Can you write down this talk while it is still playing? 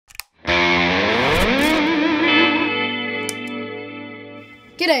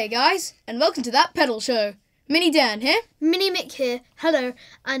G'day guys, and welcome to That Pedal Show. Mini Dan here. Mini Mick here, hello,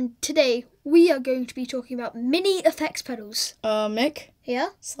 and today we are going to be talking about mini effects pedals. Mick? Yeah?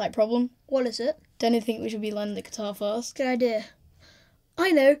 Slight problem. What is it? Don't you think we should be learning the guitar first? Good idea. I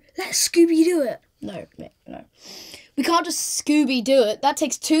know, let's Scooby-Doo it. No, Mick, no. We can't just Scooby-Doo it, that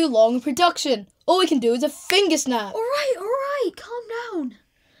takes too long in production. All we can do is a finger snap. Alright, calm down.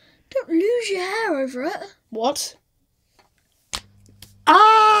 Don't lose your hair over it. What?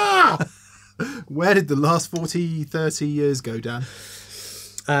 Ah! Where did the last 40, 30 years go, Dan?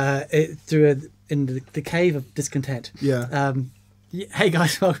 In the cave of discontent. Yeah. Hey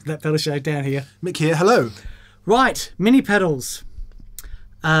guys, welcome to That Pedal Show. Dan here. Mick here, hello. Right, mini pedals.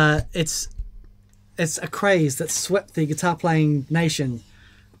 It's a craze that swept the guitar playing nation,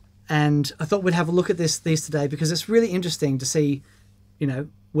 and I thought we'd have a look at these today because it's really interesting to see,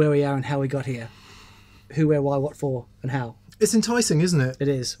 where we are and how we got here, who, where, why, what for, and how. It's enticing, isn't it? It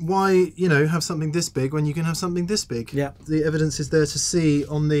is. Why, have something this big when you can have something this big? Yeah. The evidence is there to see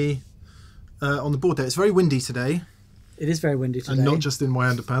on the board there. It's very windy today. It is very windy today. And not just in my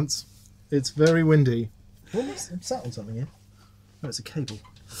underpants. It's very windy. What was I'm sat on something here. Oh, it's a cable.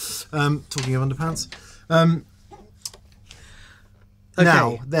 Talking of underpants. Okay.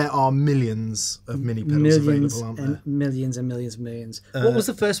 Now, there are millions of mini pedals available, aren't there? Millions and millions and millions. What was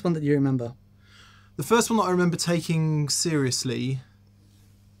the first one that you remember? The first one that I remember taking seriously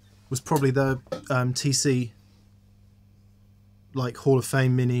was probably the TC, like Hall of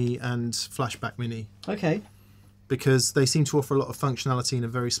Fame Mini and Flashback Mini. Okay. Because they seem to offer a lot of functionality in a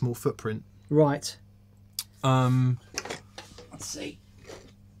very small footprint. Right. Let's see.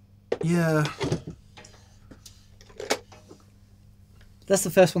 Yeah. That's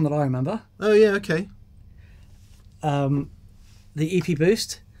the first one that I remember. Oh yeah, okay. The EP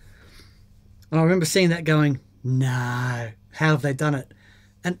Boost. And I remember seeing that going, no, how have they done it?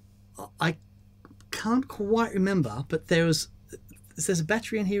 And I can't quite remember, but there's a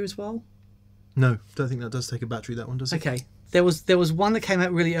battery in here as well? No, don't think that does take a battery, that one, does it? Okay. There was one that came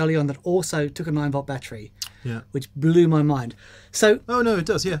out really early on that also took a 9-volt battery. Yeah. Which blew my mind. So oh no, it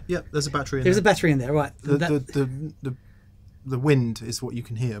does, yeah. There's a battery in there. There's a battery in there, right. The wind is what you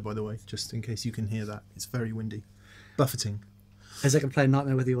can hear, by the way, just in case you can hear that. It's very windy. Buffeting. Is that going to play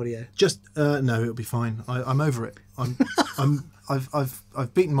Nightmare with the audio? Just no, it'll be fine. I'm over it.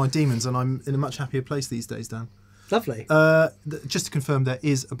 I've beaten my demons, and I'm in a much happier place these days, Dan. Lovely. Just to confirm, there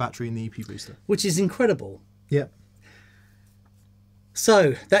is a battery in the EP booster, which is incredible. Yeah.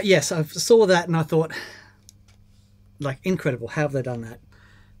 So that yes, I saw that and I thought, like, incredible. How have they done that?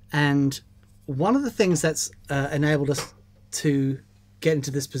 And one of the things that's enabled us to get into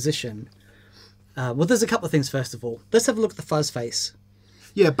this position. Well, there's a couple of things. First of all, let's have a look at the fuzz face.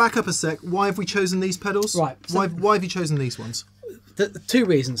 Yeah, back up a sec. Why have we chosen these pedals? Right. So why have you chosen these ones? The two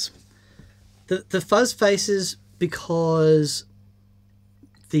reasons. The fuzz faces, because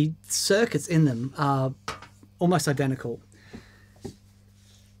the circuits in them are almost identical.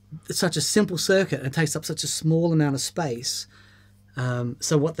 It's such a simple circuit and it takes up such a small amount of space.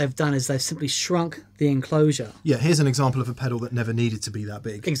 So what they've done is they've simply shrunk the enclosure. Yeah, here's an example of a pedal that never needed to be that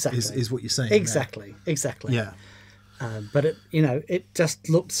big. Exactly. Is what you're saying. Exactly. There. Exactly. Yeah. But it just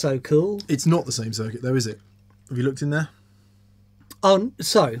looked so cool. It's not the same circuit though, is it? Have you looked in there? Oh,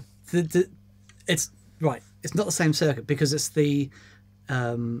 so it's right. It's not the same circuit because it's the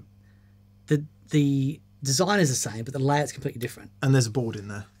design is the same, but the layout's completely different. And there's a board in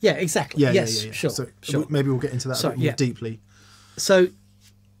there. Yeah, exactly. Yeah, yes, yeah. Sure, so sure. Maybe we'll get into that a bit more deeply. So,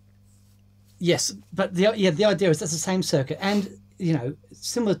 yes, but the idea is that's the same circuit, and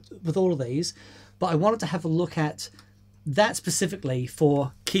similar with all of these. But I wanted to have a look at that specifically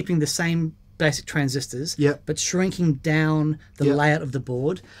for keeping the same basic transistors, but shrinking down the layout of the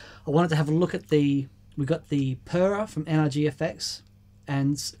board. I wanted to have a look at we got the Pura from NRG-FX,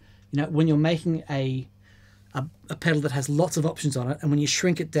 and when you're making a pedal that has lots of options on it, and when you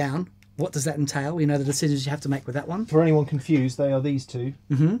shrink it down, what does that entail? The decisions you have to make with that one. For anyone confused, they are these two.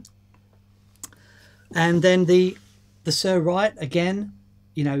 Mm-hmm. And then the Sir Wright, again,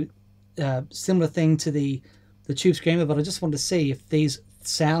 similar thing to the Tube Screamer, but I just wanted to see if these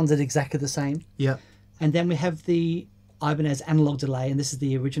sounded exactly the same. Yeah. And then we have the Ibanez analog delay, and this is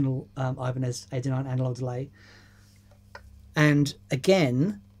the original Ibanez 89 analog delay. And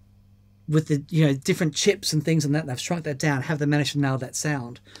again, with the different chips and things and that, they've shrunk that down. Have they managed to nail that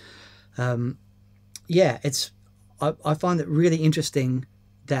sound? Yeah, I find it really interesting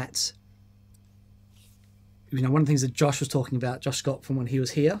that one of the things that Josh was talking about, Josh Scott, from when he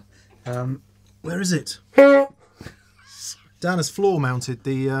was here. Where is it? Dan has floor mounted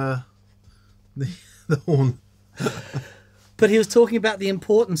the horn. But he was talking about the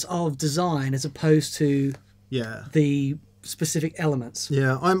importance of design as opposed to the specific elements.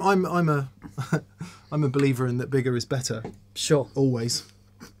 Yeah, I'm a I'm a believer in that bigger is better. Sure. Always,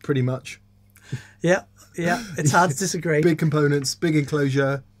 pretty much. Yeah, it's hard to disagree. Big components, big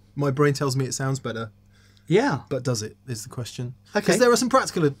enclosure. My brain tells me it sounds better. Yeah. But does it, is the question. Okay. Because there are some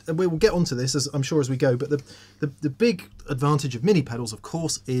practical, we will get onto this, as I'm sure, as we go, but the big advantage of mini pedals, of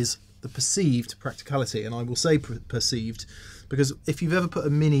course, is the perceived practicality. And I will say perceived, because if you've ever put a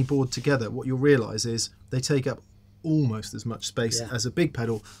mini board together, what you'll realise is they take up almost as much space as a big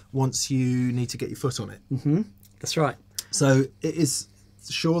pedal once you need to get your foot on it. Mm-hmm. That's right. So it is,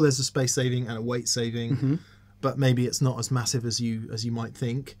 sure, there's a space saving and a weight saving, but maybe it's not as massive as you might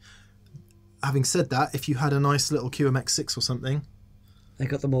think. Having said that, if you had a nice little QMX6 or something, and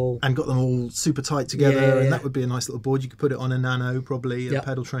got them all super tight together, and that would be a nice little board. You could put it on a Nano, probably a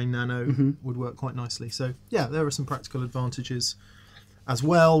pedal train Nano would work quite nicely. So yeah, there are some practical advantages as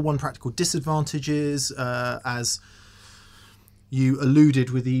well. One practical disadvantage is, as you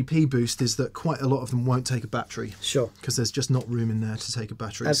alluded with the EP boost, is that quite a lot of them won't take a battery. Sure. Because there's just not room in there to take a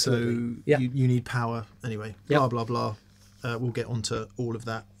battery. Absolutely. So you need power anyway. Blah blah blah. We'll get onto all of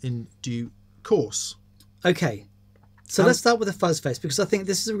that in due course. Okay, so let's start with the fuzz face, because I think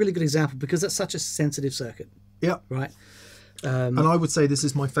this is a really good example, because that's such a sensitive circuit. Yeah. Right. And I would say this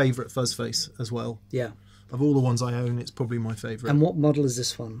is my favourite fuzz face as well. Yeah. Of all the ones I own, it's probably my favourite. And what model is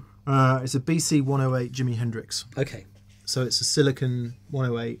this one? It's a BC 108 Jimi Hendrix. Okay. So it's a Silicon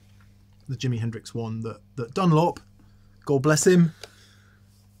 108, the Jimi Hendrix one that Dunlop, God bless him.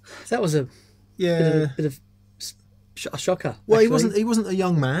 That was a bit of a shocker. Well, actually. he wasn't a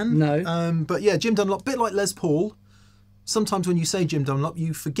young man. No. But yeah, Jim Dunlop, bit like Les Paul. Sometimes when you say Jim Dunlop,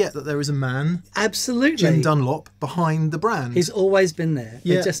 you forget that there is a man, Absolutely, Jim Dunlop, behind the brand. He's always been there.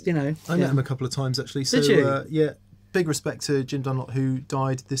 Yeah. It just, I met him a couple of times actually. So, Did you? Yeah, big respect to Jim Dunlop, who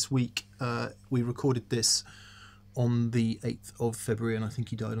died this week. We recorded this on the 8th of February, and I think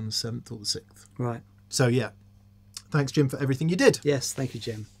he died on the 7th or the 6th. Right. So yeah, thanks Jim for everything you did. Yes, thank you,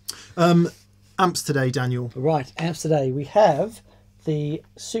 Jim. Amps today, Daniel. Right, amps today. We have the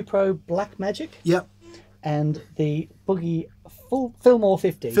Supro Black Magic. Yep. And the Boogie Fillmore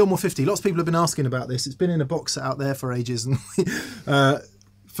 50. Fillmore 50. Lots of people have been asking about this. It's been in a box set out there for ages, and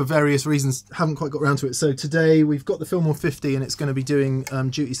for various reasons haven't quite got around to it. So today we've got the Fillmore 50, and it's going to be doing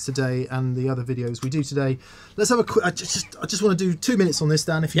duties today and the other videos we do today. Let's have a quick. I just want to do 2 minutes on this,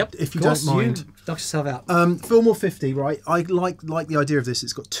 Dan, if you don't mind. You knock yourself out. Fillmore 50, right? I like the idea of this.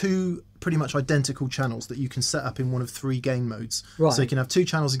 It's got two pretty much identical channels that you can set up in one of 3 gain modes. Right. So you can have 2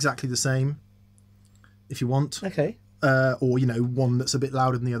 channels exactly the same, if you want. Okay. Or one that's a bit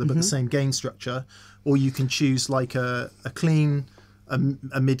louder than the other, but the same gain structure. Or you can choose like a clean, a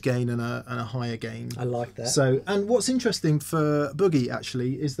mid gain and a higher gain. I like that. So, and what's interesting for Boogie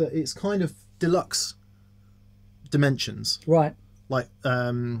actually is that it's kind of deluxe dimensions. Right. Like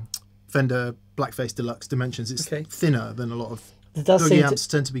Fender Blackface Deluxe dimensions. It's thinner than a lot of Boogie amps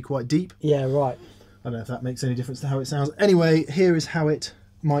tend to be quite deep. Yeah, right. I don't know if that makes any difference to how it sounds. Anyway, here is how it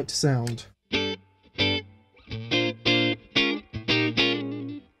might sound. Give it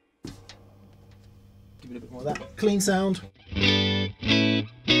a bit more of that. Clean sound.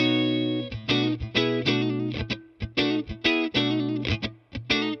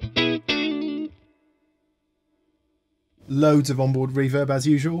 Loads of onboard reverb as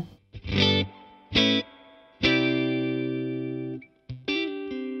usual.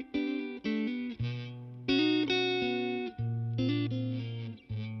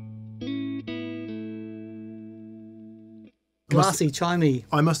 Glassy, chimey.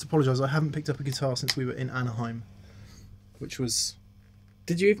 I must apologise, I haven't picked up a guitar since we were in Anaheim, which was...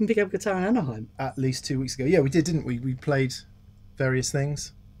 Did you even pick up a guitar in Anaheim? At least 2 weeks ago. Yeah, we did, didn't we? We played various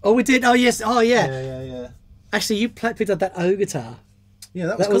things. Oh, we did? Oh, yes. Oh, yeah. Yeah. Actually, you picked up that O guitar. Yeah,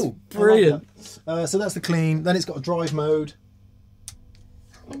 that was cool. Was brilliant. Like so that's the clean. Then it's got a drive mode.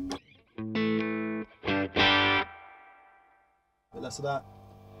 Bit less of that.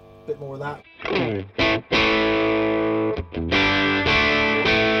 Bit more of that.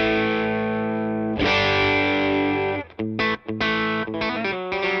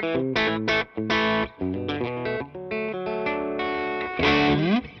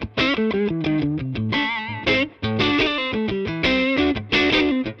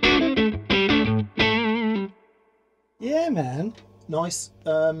 Yeah, man. Nice.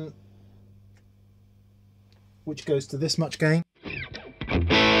 Which goes to this much gain.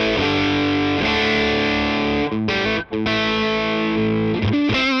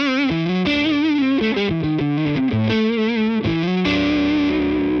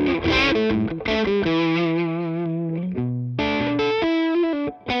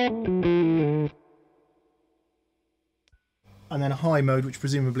 and then a high mode, which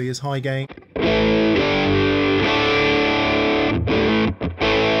presumably is high gain.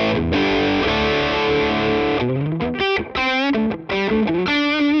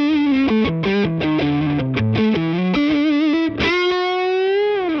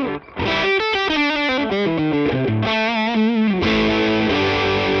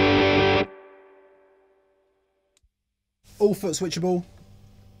 All foot switchable,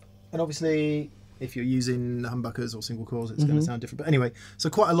 and obviously if you're using humbuckers or single coils it's going to sound different, but anyway, so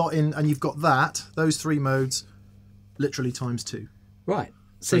quite a lot in, and you've got those 3 modes literally ×2. Right,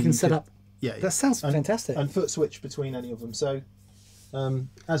 so you can set up. Yeah, that sounds fantastic. And foot switch between any of them. So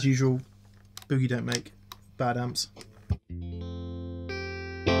as usual, Boogie don't make bad amps.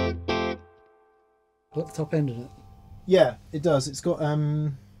 Look at the top end of it. Yeah, it does. It's got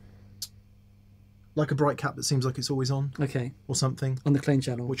like a bright cap that seems like it's always on. Okay. Or something. On the clean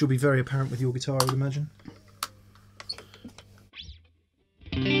channel. Which will be very apparent with your guitar, I would imagine.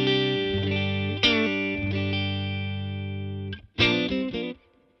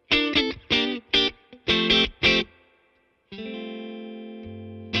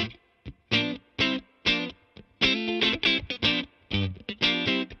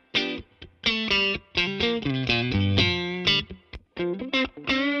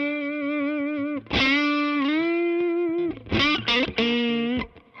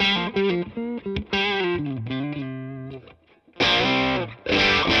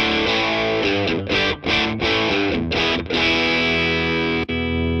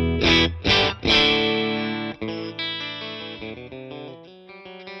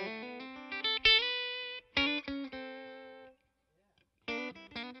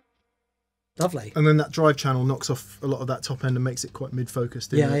 Lovely. And then that drive channel knocks off a lot of that top end and makes it quite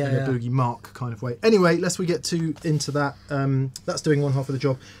mid-focused in a Boogie Mark kind of way. Anyway, lest we get into that, that's doing one half of the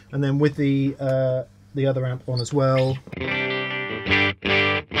job. And then with the other amp on as well.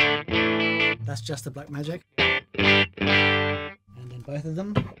 That's just the Black Magic. And then both of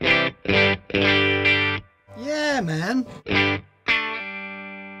them. Yeah, man.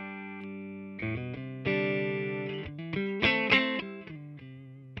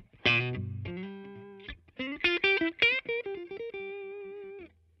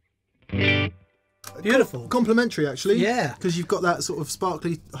 Beautiful. Complementary, actually. Yeah. Because you've got that sort of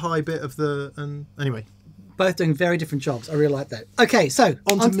sparkly high bit of the... and anyway. Both doing very different jobs. I really like that. Okay, so...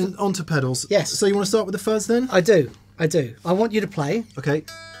 Onto pedals. Yes. So you want to start with the fuzz then? I do. I want you to play. Okay.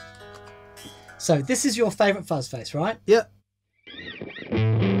 So this is your favourite fuzz face, right? Yep.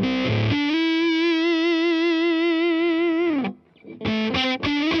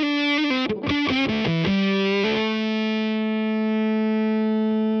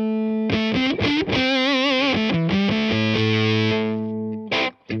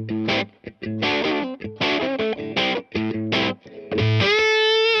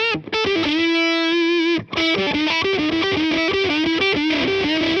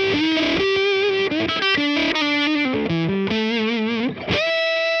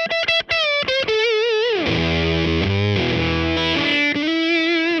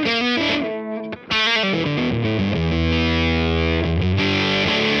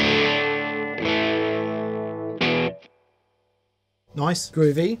 Nice.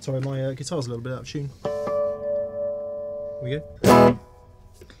 Groovy. Sorry, my guitar's a little bit out of tune. Here we go.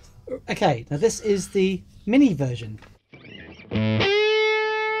 Okay, now this is the mini version.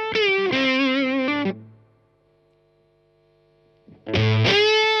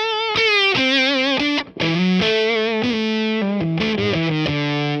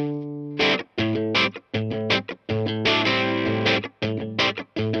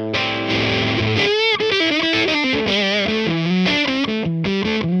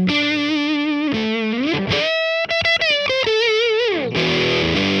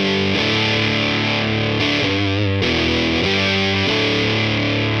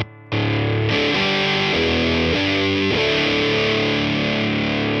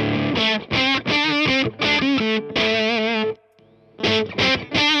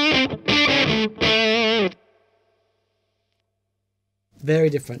 Very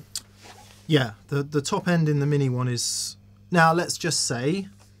different. Yeah, the top end in the mini one is... Now, let's just say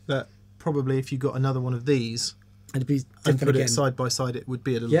that probably if you got another one of these It'd be and different put again. it side by side, it would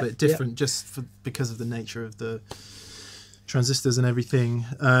be a little bit different just because of the nature of the transistors and everything.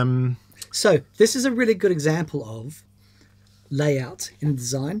 So this is a really good example of layout in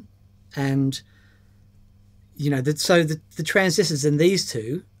design, and the transistors in these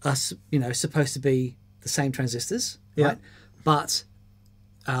two are supposed to be the same transistors, right? But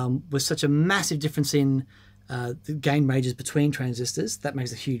with such a massive difference in the gain ranges between transistors, that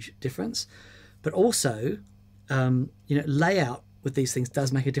makes a huge difference. But also layout with these things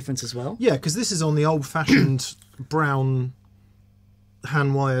does make a difference as well. Yeah, because this is on the old-fashioned brown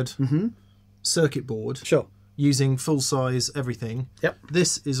hand-wired circuit board. Sure. Using full-size everything. Yep.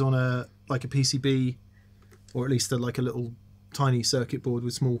 This is on a PCB, or at least a little tiny circuit board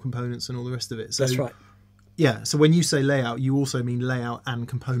with small components and all the rest of it. So, that's right. Yeah. So when you say layout, you also mean layout and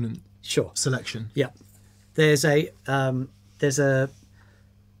component selection. Yeah. There's a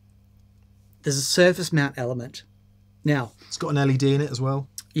surface mount element. Now it's got an LED in it as well.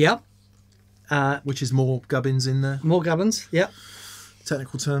 Yeah. Which is more gubbins in there. More gubbins. Yeah.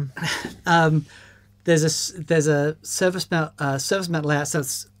 Technical term. There's a surface mount layout. So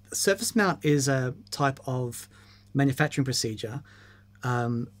surface mount is a type of manufacturing procedure.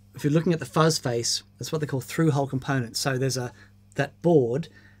 If you're looking at the fuzz face, that's what they call through-hole components. So there's that board,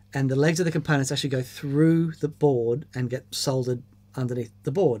 and the legs of the components actually go through the board and get soldered underneath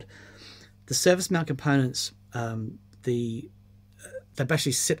the board. The surface mount components, they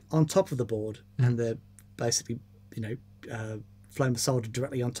basically sit on top of the board, and they're basically, flame soldered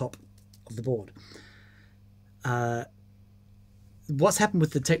directly on top of the board. What's happened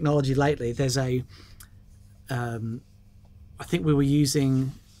with the technology lately? There's I think we were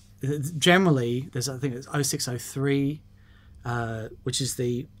using generally. There's I think it's 0603, which is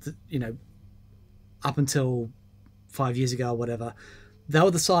the up until 5 years ago or whatever. They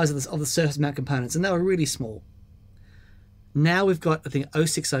were the size of the surface mount components, and they were really small. Now we've got, I think,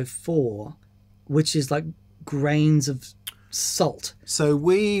 0604, which is like grains of salt. So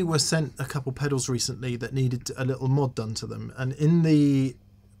we were sent a couple pedals recently that needed a little mod done to them, and in the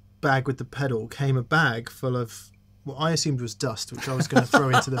bag with the pedal came a bag full of what I assumed was dust, which I was going to throw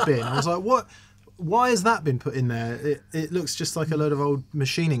into the bin. I was like, what? Why has that been put in there? It looks just like a load of old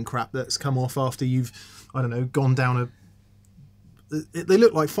machining crap that's come off after you've, I don't know, gone down a... They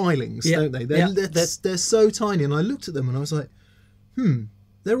look like filings, don't they? They're so tiny, and I looked at them and I was like,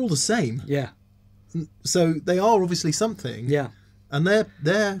 they're all the same. Yeah. So they are obviously something. Yeah. And they're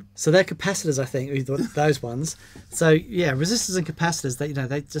capacitors, I think, those ones. So yeah, resistors and capacitors,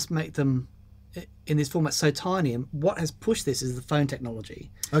 they just make them in this format so tiny. And what has pushed this is the phone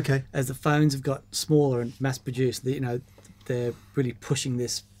technology. Okay. As the phones have got smaller and mass produced, they're really pushing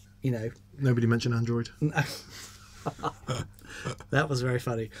this. Nobody mentioned Android. That was very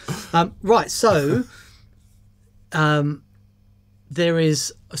funny. Right, so there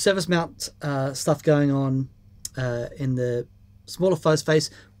is a surface mount stuff going on in the smaller fuzz face,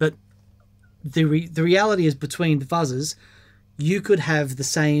 but the reality is between the fuzzes, you could have the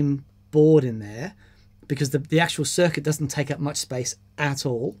same board in there because the actual circuit doesn't take up much space at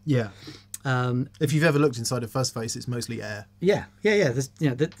all. Yeah. If you've ever looked inside a fuzz face, it's mostly air. Yeah.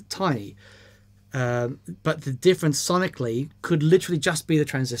 They're tiny. But the difference sonically could literally just be the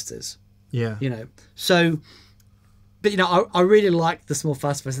transistors. Yeah. So, but I really like the small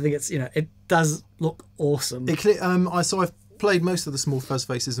fuzz face. I think it's it does look awesome. I've played most of the small fuzz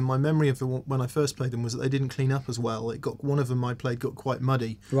faces, and my memory of when I first played them was that they didn't clean up as well. One of them I played got quite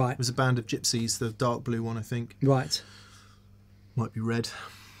muddy. Right. It was a Band of Gypsies, the dark blue one, I think. Right. Might be red.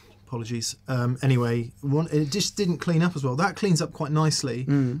 Apologies. Anyway, it just didn't clean up as well. That cleans up quite nicely,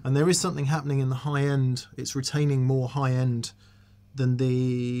 and there is something happening in the high end. It's retaining more high end than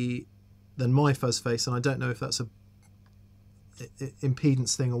my fuzz face, and I don't know if that's a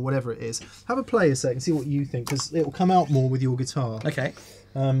impedance thing or whatever it is. Have a play a sec and see what you think, because it will come out more with your guitar. Okay.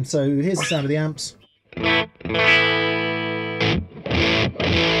 So here's the sound of the amps.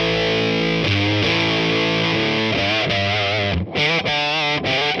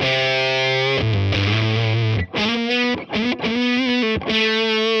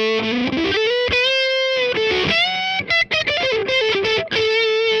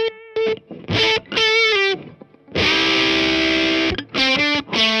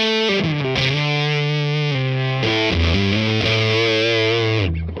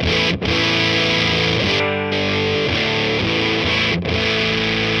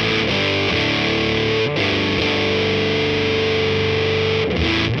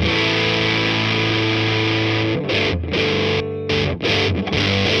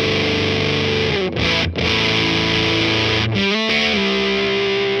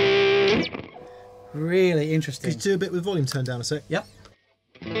 Really interesting. Could you do a bit with volume turned down a sec? Yep.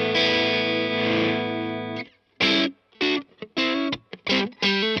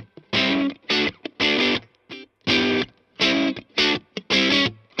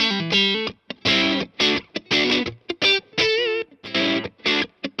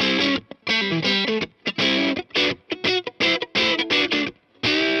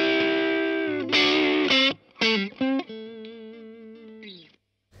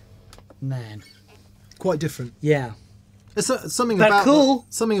 Man. quite different. Yeah. It's something But about cool.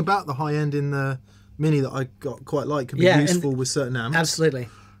 something about the high end in the Mini that I quite like. Can be Yeah, useful with certain amps. Absolutely.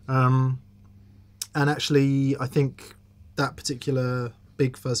 And actually, I think that particular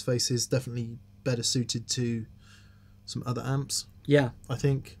big fuzz face is definitely better suited to some other amps. Yeah. I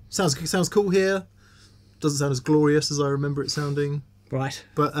think sounds cool here. Doesn't sound as glorious as I remember it sounding. Right.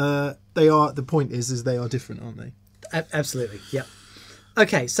 But they are. The point is they are different, aren't they? Absolutely. Yep.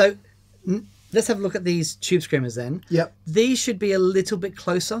 Okay, so let's have a look at these tube screamers then. Yep. These should be a little bit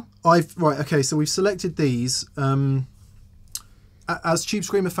closer. Right. Okay. So we've selected these. As Tube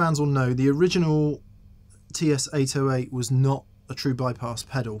Screamer fans will know, the original TS-808 was not a true bypass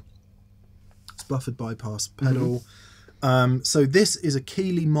pedal. It's buffered bypass pedal. So this is a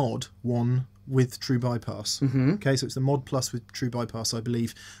Keeley mod one with true bypass. Okay, so it's the mod plus with true bypass, I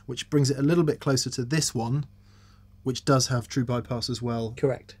believe, which brings it a little bit closer to this one, which does have true bypass as well.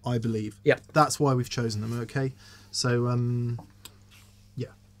 Correct. I believe. Yep. That's why we've chosen them. Okay, so yeah.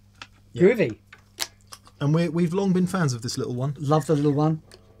 Groovy. And we've long been fans of this little one. Love the little one.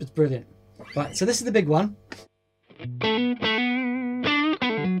 It's brilliant. Right, so this is the big one.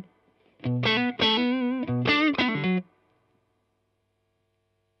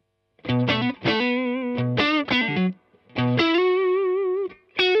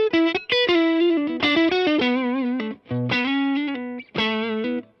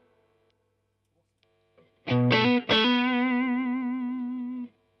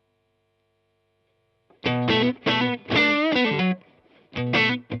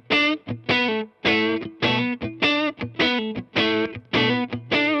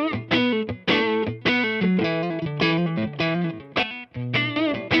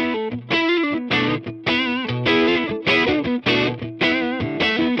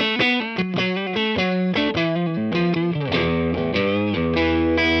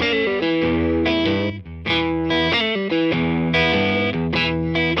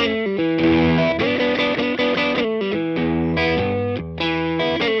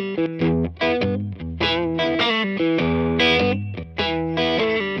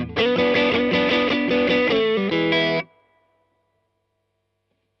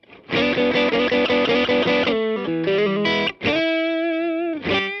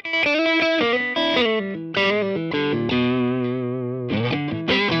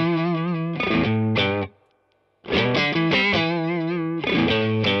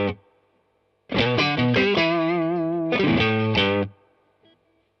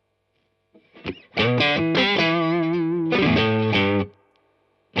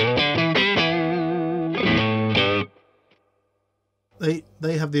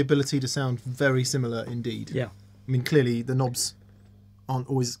 They have the ability to sound very similar indeed. Yeah. I mean, clearly the knobs aren't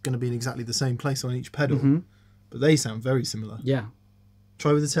always going to be in exactly the same place on each pedal, but they sound very similar. Yeah.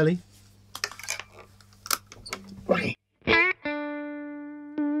 Try with the telly.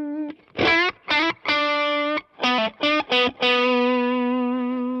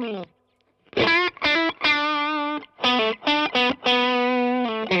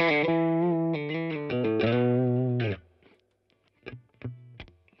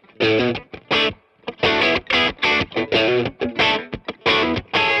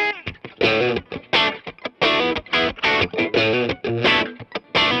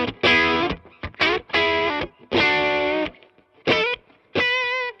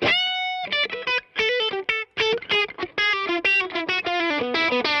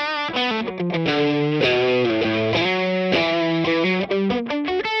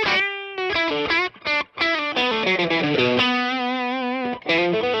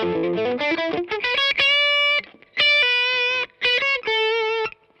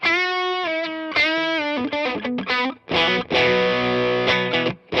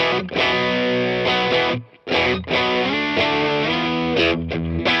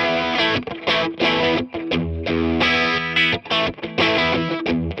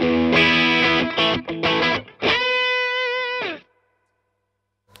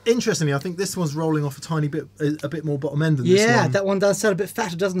 Interestingly, I think this one's rolling off a bit more bottom end than this one. Yeah, that one does sound a bit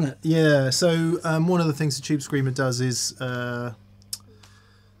fatter, doesn't it? Yeah, so one of the things the Tube Screamer does is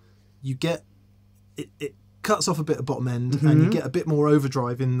you get it cuts off a bit of bottom end and you get a bit more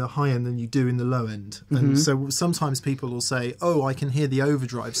overdrive in the high end than you do in the low end. And so sometimes people will say, oh, I can hear the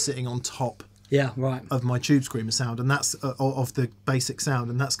overdrive sitting on top of my Tube Screamer sound, and that's of the basic sound,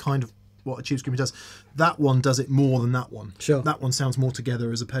 and that's kind of what a Tube Screamer does. That one does it more than that one. Sure. That one sounds more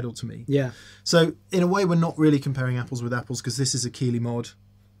together as a pedal to me. Yeah. So in a way, we're not really comparing apples with apples because this is a Keeley mod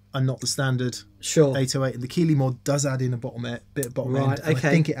and not the standard 808. And the Keeley mod does add in a bit of bottom end. And I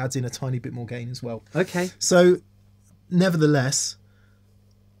think it adds in a tiny bit more gain as well. Okay. So nevertheless,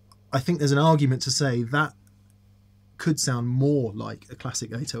 I think there's an argument to say that could sound more like a classic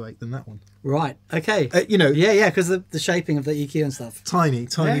 808 than that one. Right. Okay. You know. Yeah, because the shaping of the EQ and stuff. Tiny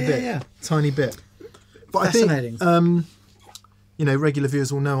bit. Tiny bit. But Fascinating. I think, you know, regular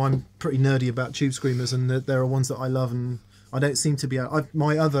viewers will know I'm pretty nerdy about tube screamers, and there are ones that I love, and I don't seem to be.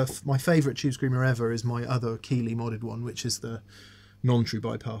 My favourite tube screamer ever is my other Keeley modded one, which is the non-true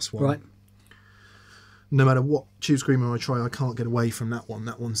bypass one. Right. No matter what tube screamer I try, I can't get away from that one.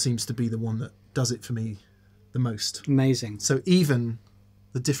 That one seems to be the one that does it for me the most. Amazing. So even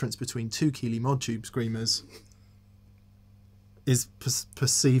the difference between two Keeley mod tube screamers is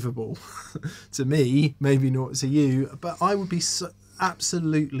perceivable to me, maybe not to you, but I would be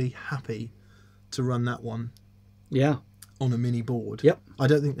absolutely happy to run that one. Yeah. On a mini board. Yep. I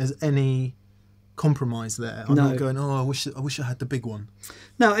don't think there's any compromise there. I'm not going, oh, I wish I had the big one.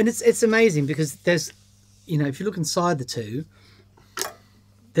 No, and it's amazing because there's, you know, if you look inside the two,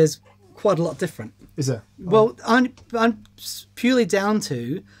 there's quite a lot different. Is there? Well, I'm purely down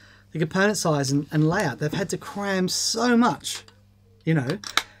to the component size and layout. They've had to cram so much, you know,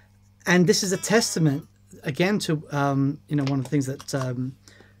 and this is a testament again to you know, one of the things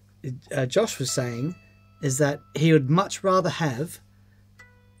that Josh was saying is that he would much rather have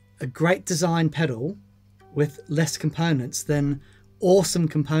a great design pedal with less components than awesome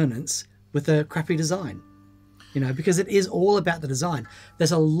components with a crappy design. You know, because it is all about the design.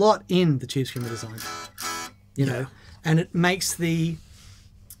 There's a lot in the tube screamer design, you know, and it makes the,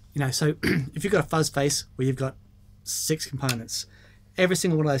 you know, so if you've got a fuzz face where you've got 6 components, every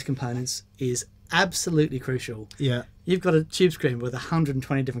single one of those components is absolutely crucial. Yeah. You've got a tube screamer with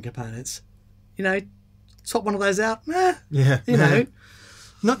 120 different components, you know, swap one of those out, you know,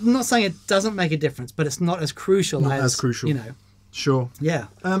 not saying it doesn't make a difference, but it's not as crucial as crucial, you know. Sure. Yeah.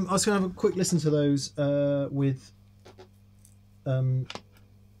 I was going to have a quick listen to those with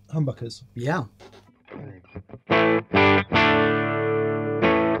humbuckers. Yeah.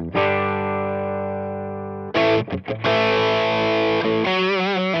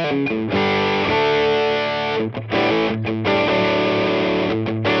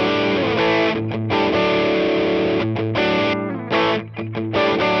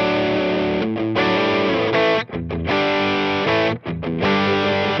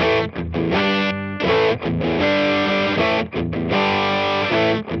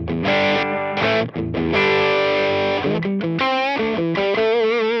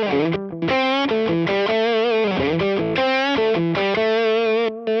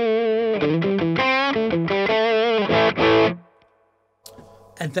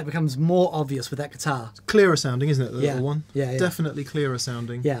 And that becomes more obvious with that guitar. Clearer sounding, isn't it? The little one. Yeah. Definitely clearer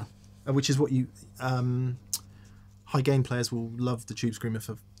sounding. Yeah. Which is what you high gain players will love the tube screamer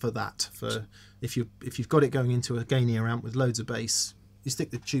for that. For if you've got it going into a gainier amp with loads of bass, you stick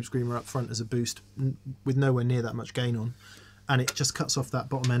the tube screamer up front as a boost with nowhere near that much gain on, and it just cuts off that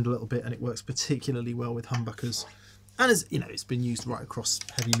bottom end a little bit, and it works particularly well with humbuckers. And as you know, it's been used right across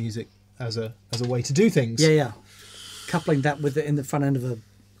heavy music as a way to do things. Yeah. Coupling that with it in the front end of a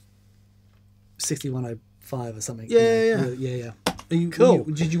 6105 or something. Yeah. Cool.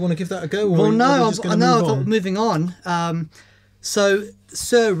 Did you want to give that a go? Or well, no. I thought moving on. So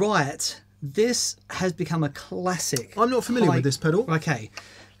Sir Riot, this has become a classic. I'm not familiar with this pedal. Okay,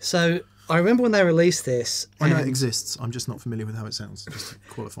 so I remember when they released this. I know it exists. I'm just not familiar with how it sounds. Just to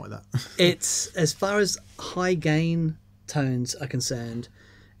qualify that. It's, as far as high gain tones are concerned,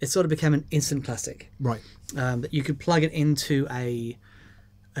 it sort of became an instant classic. Right. That you could plug it into a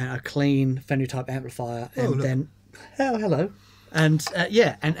clean Fender type amplifier and hello, and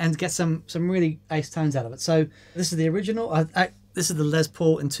and get some really ace tones out of it. So this is the original. This is the Les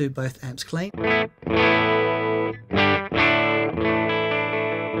Paul into both amps clean. And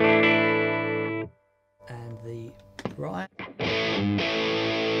the Riot.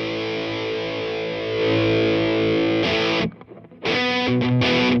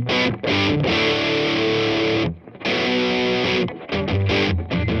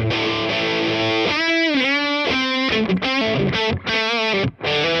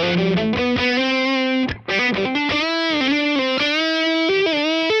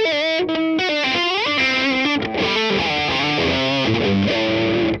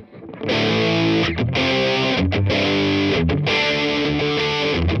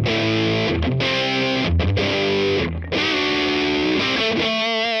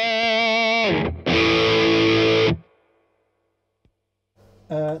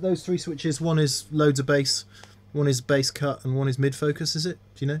 Those 3 switches, one is loads of bass, one is bass cut, and one is mid focus, is it?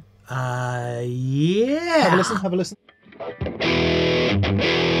 Do you know? Yeah. Have a listen.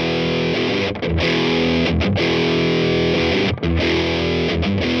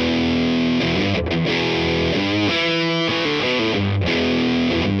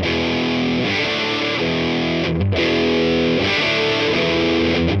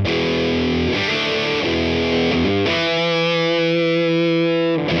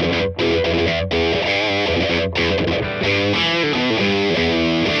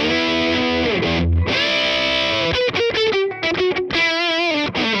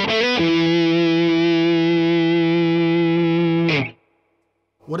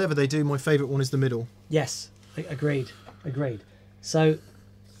 whatever they do, my favourite one is the middle. Yes, agreed. So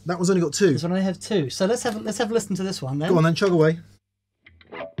that one's only got 2. this one only have 2. So let's have a listen to this one then. Go on then, chug away.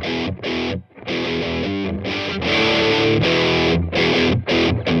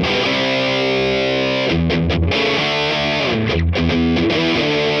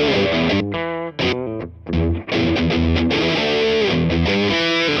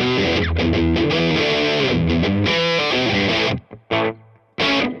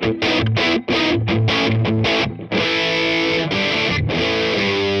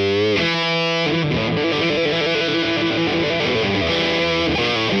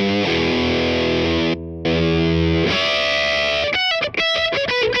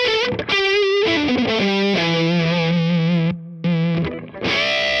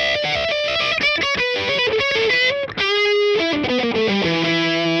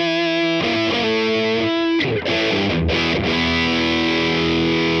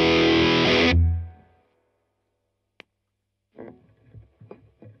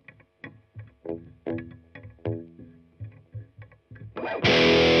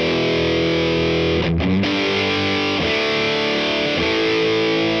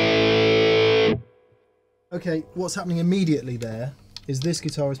 Okay, what's happening immediately there is this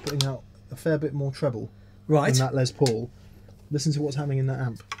guitar is putting out a fair bit more treble Right. than that Les Paul. Listen to what's happening in that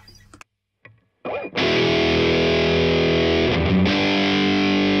amp.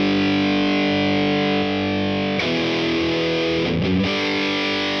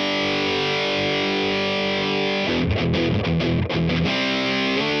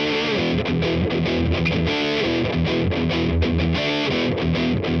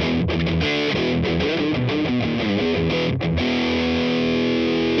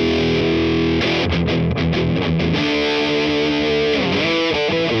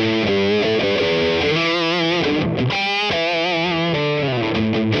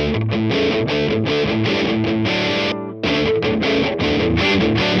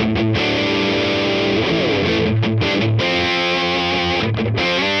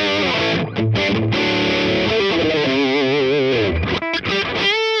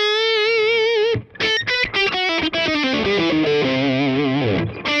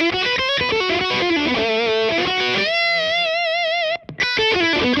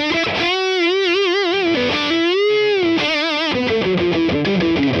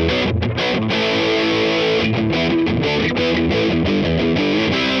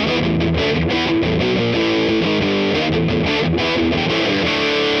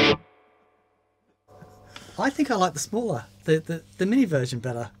 I think I like the smaller, the mini version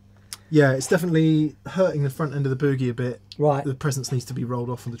better. Yeah, it's definitely hurting the front end of the boogie a bit. Right. The presence needs to be rolled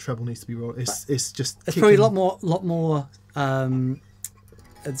off and the treble needs to be rolled. It's just. It's kicking. probably a lot more.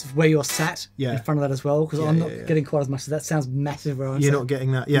 It's where you're sat Yeah. in front of that as well, because Yeah, I'm not yeah. getting quite as much. That sounds massive. Where I'm You're sat. not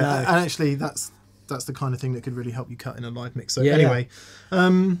getting that. Yeah, No. and actually that's the kind of thing that could really help you cut in a live mix. So Yeah, anyway,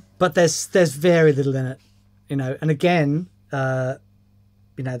 But there's very little in it, you know. And again,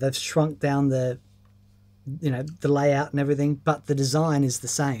 you know, they've shrunk down the layout and everything, but the design is the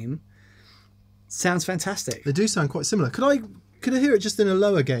same. Sounds fantastic. they do sound quite similar. Could I hear it just in a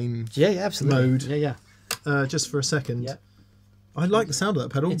lower gain? Yeah, absolutely. Mode. Yeah. Just for a second. Yeah. I like the sound of that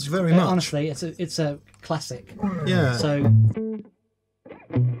pedal It's very much. Honestly, it's a classic. Yeah. So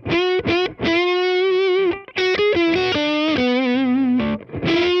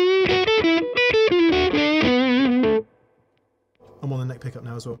I'm on the neck pickup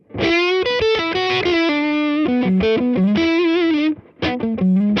now as well.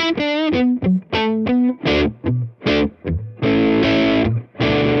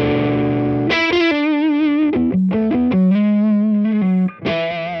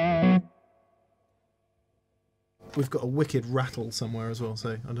 We've got a wicked rattle somewhere as well,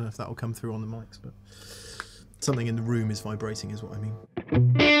 so I don't know if that will come through on the mics, but something in the room is vibrating is what I mean.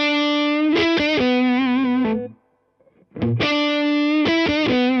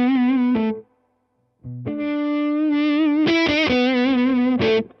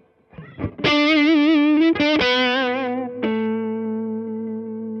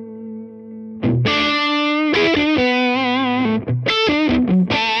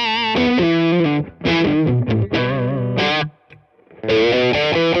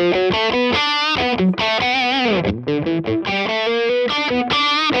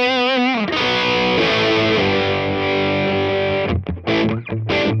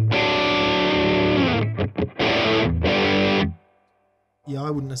 Yeah,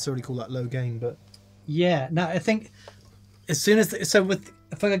 I wouldn't necessarily call that low gain, but yeah, no, I think as soon as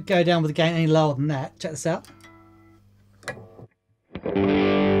if I go down with the gain any lower than that, check this out.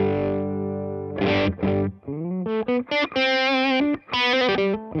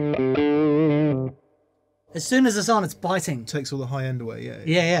 As soon as it's on, it's biting. Takes all the high end away.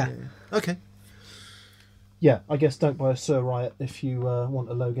 Yeah. Okay. Yeah, I guess don't buy a Sir Riot if you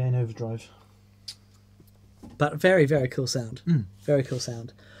want a low gain overdrive. But very, very cool sound. Very cool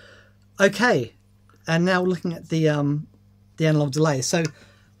sound. Okay, and now looking at the analog delay. So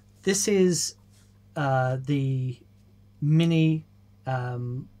this is the mini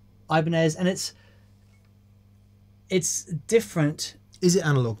Ibanez, and it's different. Is it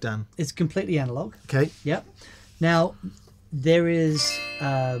analog, Dan? It's completely analog. Okay. Yep. Now there is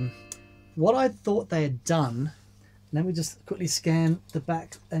what I thought they had done. Let me just quickly scan the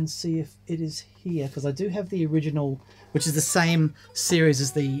back and see if it is here, because I do have the original, which is the same series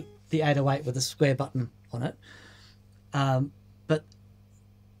as the 808 with the square button on it. But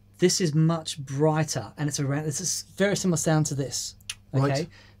this is much brighter, and it's a very similar sound to this. Okay. Right.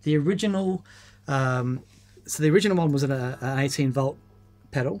 The original, so the original one was an 18-volt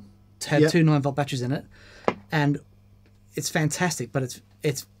pedal. It had two 9-volt batteries in it, and it's fantastic, but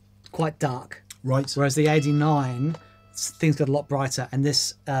it's quite dark. Right. Whereas the 89, things got a lot brighter, and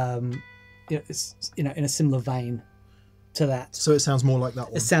this, it's in a similar vein to that. So it sounds more like that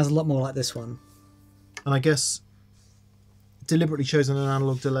one. It sounds a lot more like this one. And I guess deliberately chosen an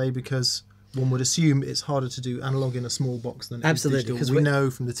analog delay because one would assume it's harder to do analog in a small box than it is digital. Because we know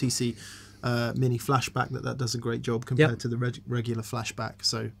from the TC Mini flashback that does a great job compared to the regular flashback.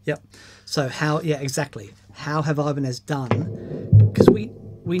 So So how? Yeah, exactly. How have Ibanez done? Because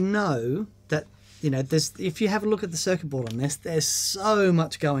we know that there's, if you have a look at the circuit board on this, there's so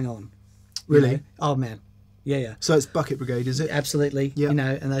much going on. Really? Oh man, yeah. So it's Bucket Brigade, is it? Absolutely. Yeah.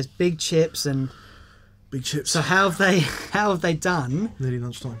 and those big chips and. Big chips. So how have they done? Nearly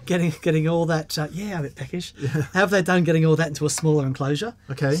lunchtime. Getting all that. A bit peckish. Yeah. How have they done getting all that into a smaller enclosure?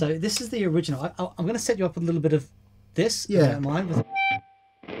 Okay. So this is the original. I'm going to set you up with a little bit of this. Yeah. If you don't mind.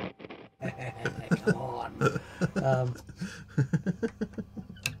 Come on.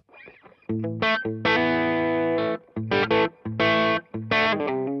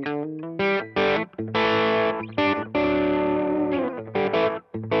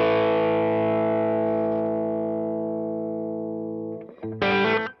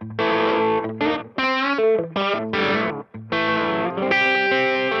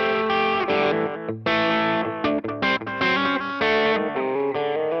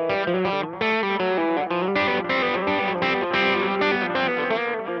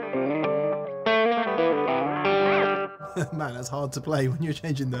 Man, that's hard to play when you're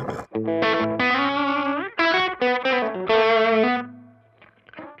changing them.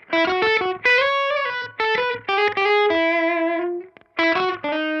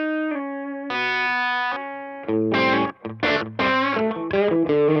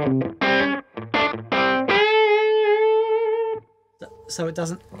 So it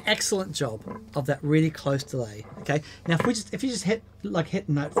does an excellent job of that really close delay. Okay. Now if you just hit the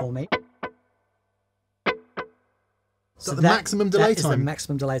note for me. So the maximum delay time. time? Is the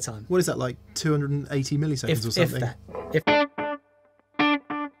maximum delay time. What is that, like 280 milliseconds or something? If that.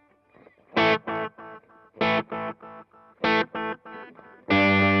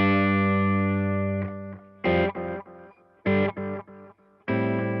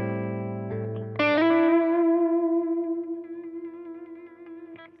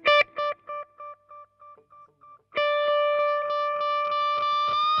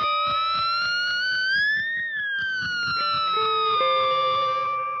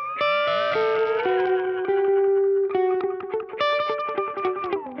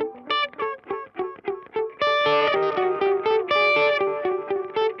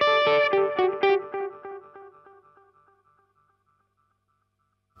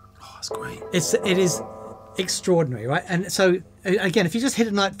 That's great. It is extraordinary, right? And so again, if you just hit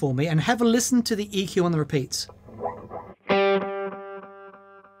a note for me and have a listen to the EQ on the repeats.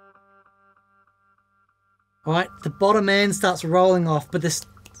 All right, the bottom end starts rolling off, but this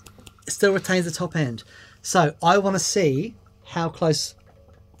still retains the top end. So I want to see how close.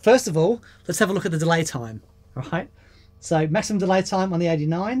 First of all, let's have a look at the delay time. All right, so maximum delay time on the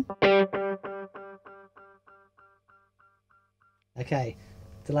 89. Okay.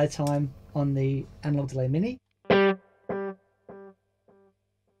 Delay time on the Analog Delay Mini.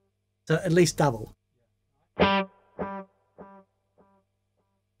 So at least double.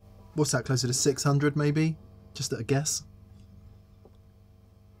 What's that, closer to 600 maybe? Just at a guess?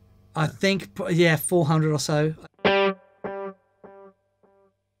 I think, yeah, 400 or so.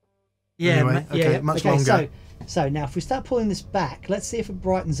 Yeah, anyway, okay, much longer. So now if we start pulling this back, let's see if it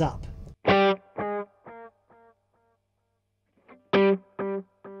brightens up.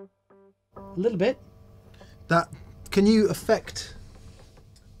 A little bit. Can you affect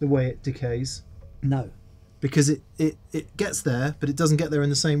the way it decays? No. because it gets there, but it doesn't get there in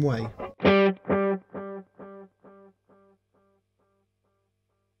the same way.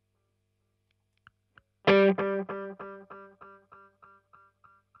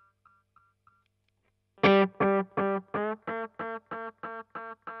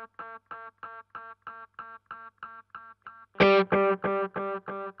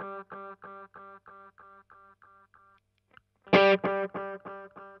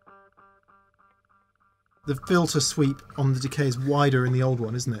 The filter sweep on the decay is wider in the old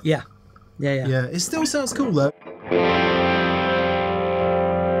one, isn't it? Yeah. Yeah. It still sounds cool though.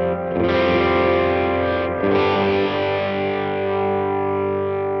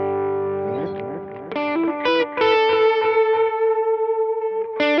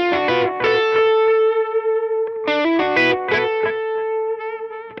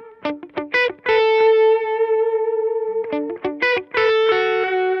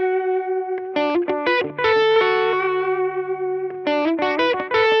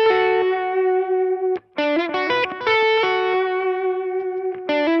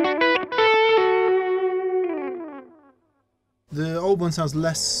 The old one sounds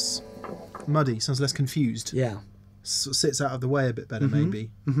less muddy, sounds less confused. Yeah. Sits out of the way a bit better,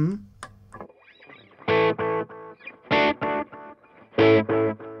 maybe. Mm-hmm.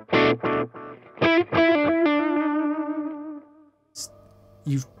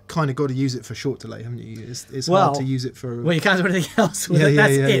 You've kind of got to use it for short delay, haven't you? It's Well, hard to use it for... Well, you can't do anything else with it.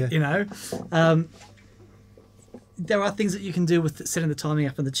 That's it, you know. There are things that you can do with setting the timing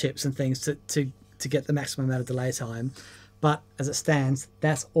up on the chips and things to get the maximum amount of delay time. But as it stands,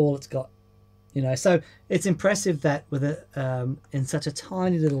 that's all it's got. You know, so it's impressive that with it in such a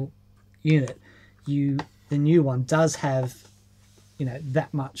tiny little unit, the new one does have, you know,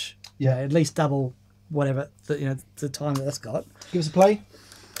 that much. You know, at least double whatever the time that's got. Give us a play.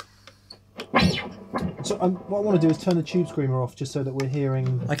 So what I want to do is turn the tube screamer off just so that we're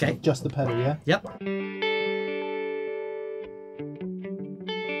hearing just the pedal, yeah? Yep.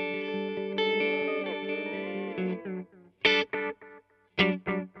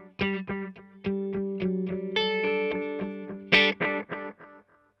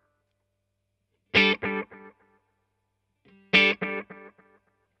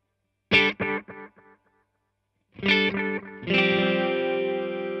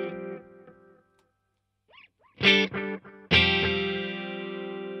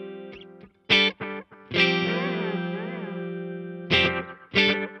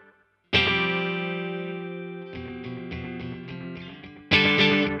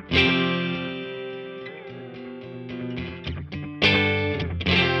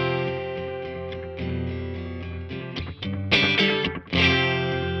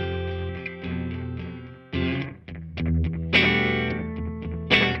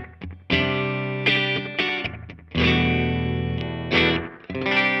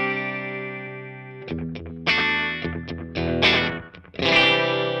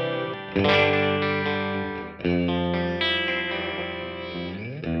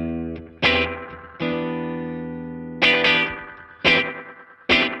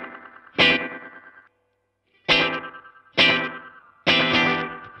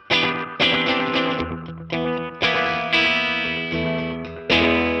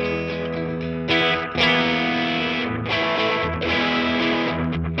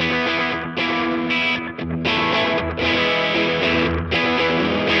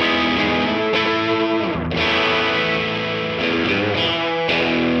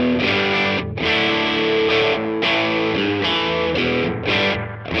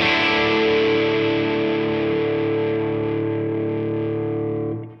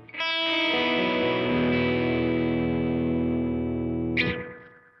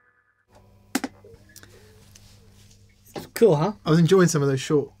 Cool, huh? I was enjoying some of those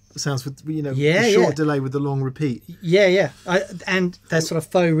short sounds with, you know, the short delay with the long repeat. Yeah. And they're sort of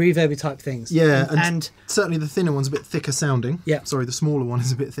faux reverby type things. Yeah, and certainly the thinner one's a bit thicker sounding. Yeah. Sorry, the smaller one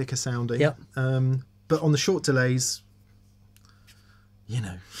is a bit thicker sounding. Yep. But on the short delays, you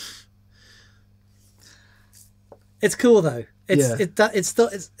know. It's cool though. It's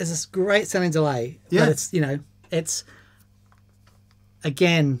a great sounding delay. Yeah. But it's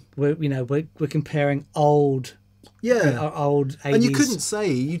again we're comparing old. Yeah, old 80s. And you couldn't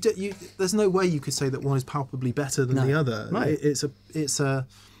say there's no way you could say that one is palpably better than the other. No. It's a it's a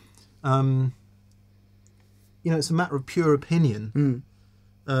matter of pure opinion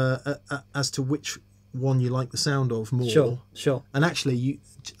as to which one you like the sound of more. Sure. And actually,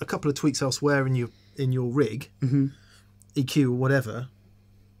 a couple of tweaks elsewhere in your rig, EQ or whatever,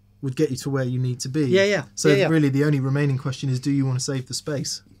 would get you to where you need to be. Yeah. So really, the only remaining question is, do you want to save the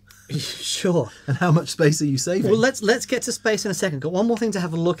space? Sure. And how much space are you saving? Well, let's get to space in a second. Got one more thing to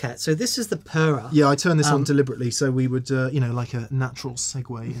have a look at. So this is the purrer. Yeah, I turned this on deliberately so we would, like a natural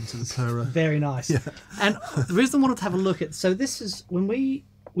segue into the purrer. Very nice. Yeah. And the reason I wanted to have a look at, so this is when we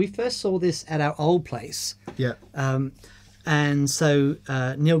first saw this at our old place. Yeah. And so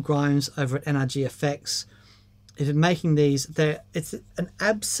Neil Grimes over at NRG Effects has been making these. It's an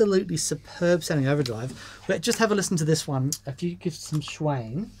absolutely superb sounding overdrive. But just have a listen to this one. If you give some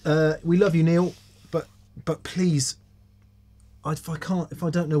schwang. We love you, Neil, but please, if I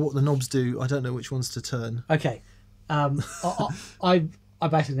don't know what the knobs do, I don't know which ones to turn. Okay. I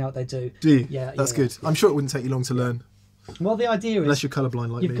basically know what they do. Do you? Yeah. That's good. I'm sure it wouldn't take you long to learn. Well, the idea is, unless you're colourblind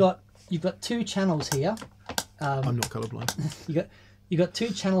like you've me. You've got two channels here. I'm not colourblind. You got two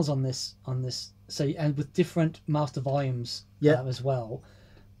channels on this. So and with different master volumes as well.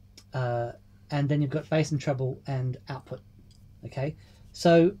 And then you've got bass and treble and output. Okay.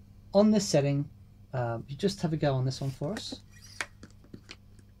 So on this setting, you just have a go on this one for us.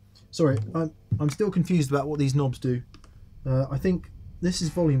 Sorry, I'm still confused about what these knobs do. I think this is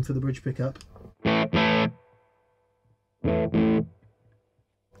volume for the bridge pickup.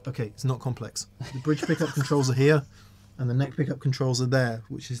 Okay, it's not complex. The bridge pickup controls are here, and the neck pickup controls are there,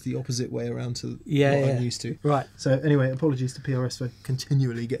 which is the opposite way around to what I'm used to. Right. So anyway, apologies to PRS for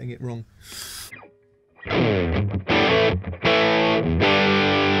continually getting it wrong.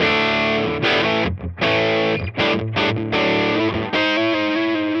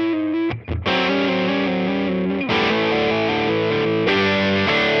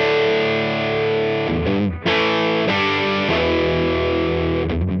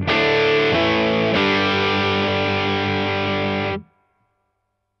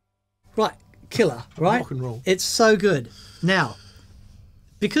 Right, killer, right? Rock and roll. It's so good. Now,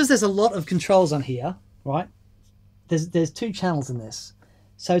 because there's a lot of controls on here, right? There's two channels in this.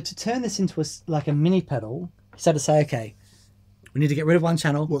 So to turn this into like a mini pedal, you had to say, okay, we need to get rid of one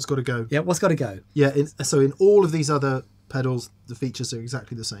channel. What's got to go? Yeah, what's got to go? Yeah, so in all of these other pedals, the features are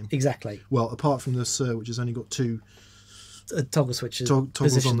exactly the same. Exactly. Well, apart from the Sir, which has only got two toggle switches. toggles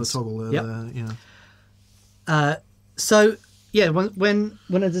positions. on the toggle. So yeah, when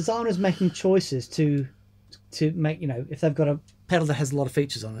a designer is making choices to make, if they've got a pedal that has a lot of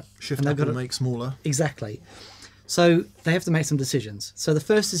features on it, Shift and they've up got and make smaller. Exactly. So they have to make some decisions. So the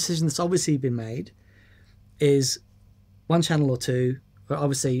first decision that's obviously been made is one channel or two. But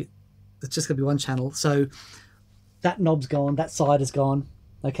obviously, it's just going to be one channel. So that knob's gone. That side is gone.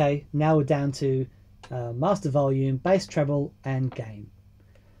 Okay. Now we're down to master volume, bass, treble, and gain.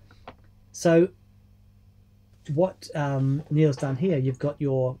 So what Neil's done here, you've got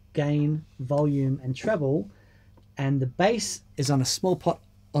your gain, volume, and treble, and the bass is on a small pot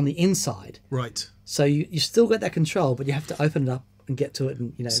on the inside. Right. So you still got that control, but you have to open it up and get to it,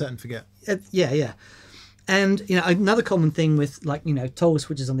 and set and forget. Yeah. And another common thing with toggle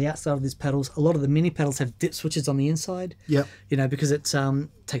switches on the outside of these pedals, a lot of the mini pedals have dip switches on the inside. Yep. Because it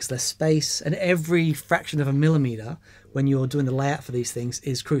takes less space, and every fraction of a millimeter when you're doing the layout for these things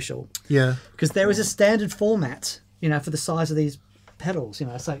is crucial. Yeah. Because there is a standard format, for the size of these pedals.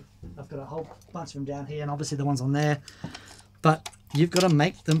 So I've got a whole bunch of them down here, and obviously the ones on there, but you've got to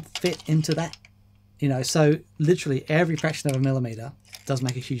make them fit into that. So literally every fraction of a millimeter does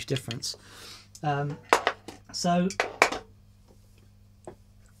make a huge difference. So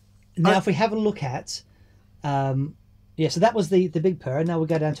now if we have a look at, so that was the big purrer. Now we'll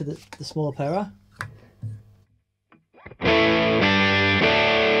go down to the smaller purrer.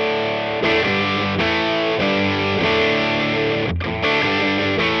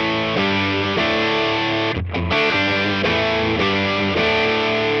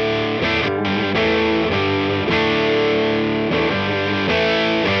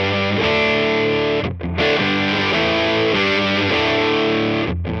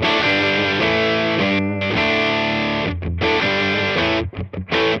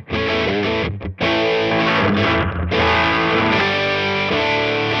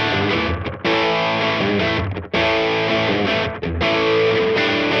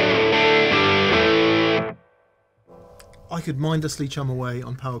 I could mindlessly chum away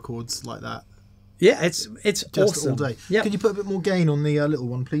on power chords like that. Yeah, it's just awesome. all day. Yep. Can you put a bit more gain on the little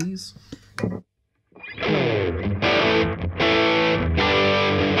one, please?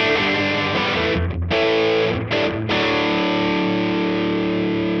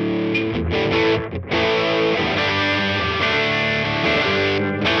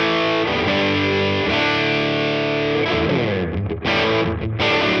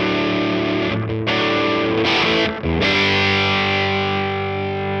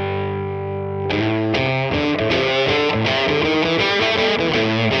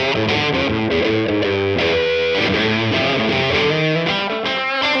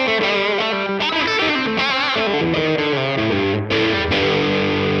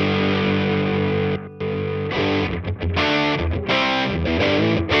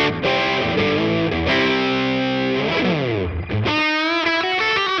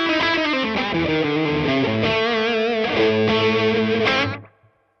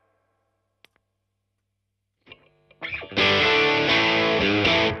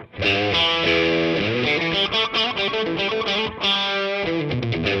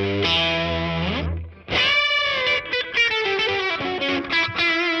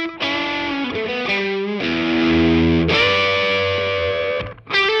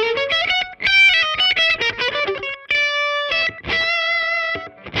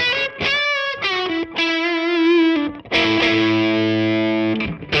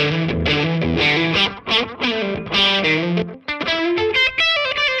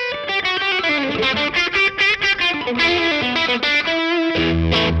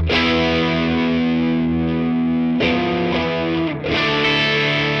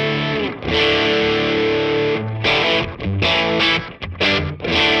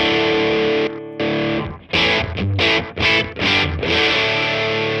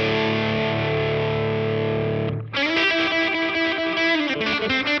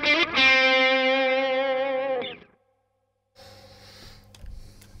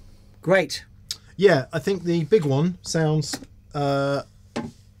 Great. Yeah, I think the big one sounds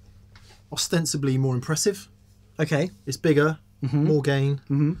ostensibly more impressive. Okay. It's bigger, more gain.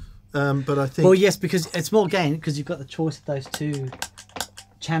 But I think... Well, yes, because it's more gain because you've got the choice of those two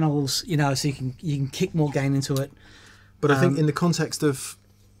channels, you know, so you can kick more gain into it. But I think in the context of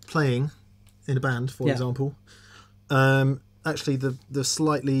playing in a band, for example, actually the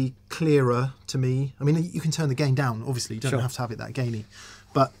slightly clearer to me... I mean, you can turn the gain down, obviously. You don't have to have it that gainy.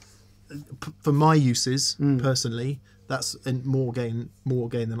 But for my uses, personally, that's more gain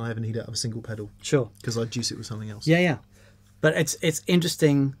than I ever need out of a single pedal. Sure. Because I juice it with something else. Yeah, yeah. But it's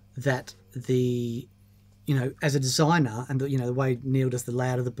interesting that the, you know, as a designer and you know the way Neil does the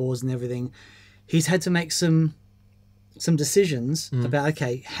layout of the boards and everything, he's had to make some decisions about,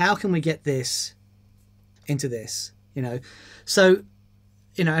 okay, how can we get this into this, you know? So,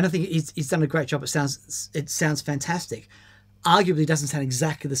 you know, and I think he's done a great job. It sounds fantastic. Arguably doesn't sound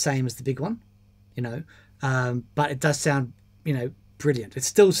exactly the same as the big one, you know, but it does sound, you know, brilliant. It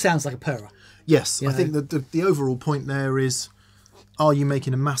still sounds like a purrer. Yes, I think that the overall point there is, are you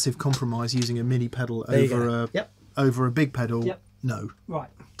making a massive compromise using a mini pedal over a big pedal? Yep. No. Right.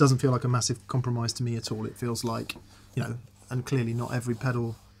 Doesn't feel like a massive compromise to me at all. It feels like, you know, and clearly not every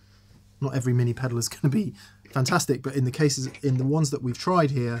mini pedal is going to be fantastic, but in the ones that we've tried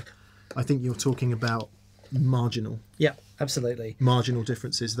here, I think you're talking about marginal. Yeah, absolutely. Marginal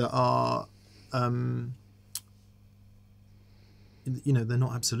differences that are, you know, they're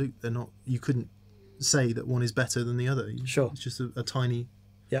not absolute. They're not. You couldn't say that one is better than the other. Sure. It's just a tiny.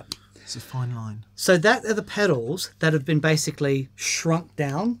 Yeah. It's a fine line. So that are the pedals that have been basically shrunk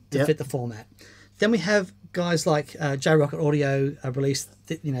down to fit the format. Then we have guys like J-Rocket Audio released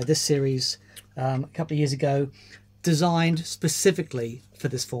this series a couple of years ago, designed specifically for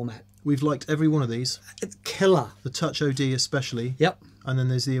this format. We've liked every one of these. It's killer. The Touch OD especially. Yep. And then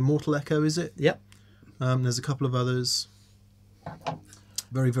there's the Immortal Echo, is it? Yep. There's a couple of others.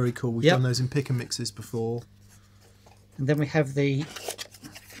 Very, very cool. We've done those in pick and mixes before. And then we have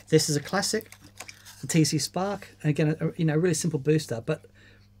this is a classic, the TC Spark. And again, a really simple booster, but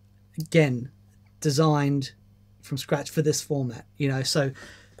again, designed from scratch for this format. You know, so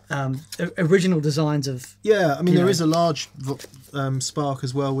original designs of... Yeah, I mean, there is a large Spark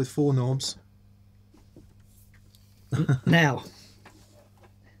as well with 4 knobs. Now,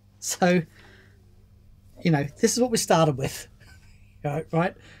 so, you know, this is what we started with,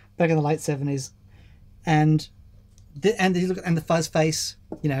 right? Back in the late 70s. And you look at the fuzz face,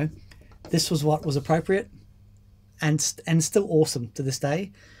 you know, this was what was appropriate and still awesome to this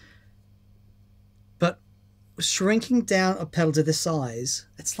day. But shrinking down a pedal to this size,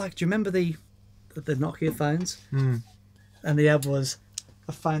 it's like, do you remember the Nokia phones? And the ad was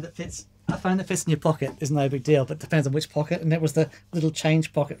a phone that fits in your pocket is no big deal, but it depends on which pocket. And that was the little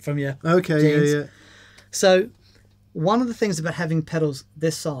change pocket from your jeans. Yeah. So one of the things about having pedals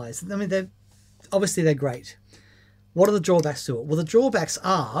this size, I mean, they're great. What are the drawbacks to it? Well, the drawbacks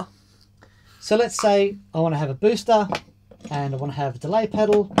are, so let's say I want to have a booster and I want to have a delay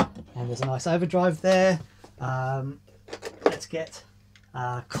pedal and there's a nice overdrive there. Let's get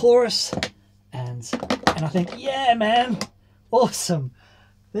chorus and I think, yeah, man, awesome.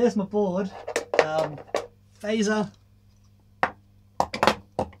 There's my board, phaser,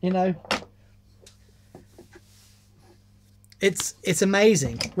 you know. It's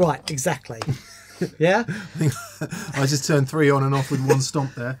amazing. Right, exactly. Yeah? I just turned 3 on and off with one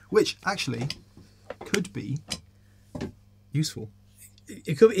stomp there, which actually could be useful.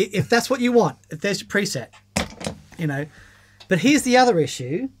 It could, if that's what you want, if there's your preset, you know. But here's the other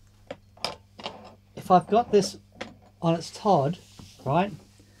issue. If I've got this on its Todd, right,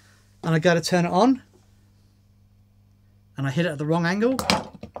 and I go to turn it on, and I hit it at the wrong angle.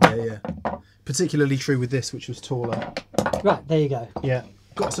 Yeah. Particularly true with this, which was taller. Right, there you go. Yeah,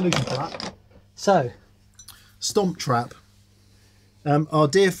 got a solution for that. So, Stomp Trap. Our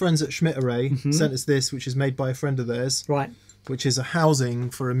dear friends at Schmidt sent us this, which is made by a friend of theirs. Right. Which is a housing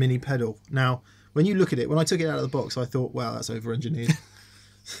for a mini pedal. Now, when you look at it, when I took it out of the box, I thought, wow, that's over-engineered.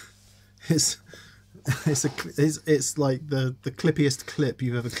 it's like the clippiest clip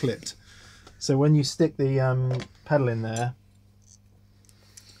you've ever clipped. So when you stick the pedal in there,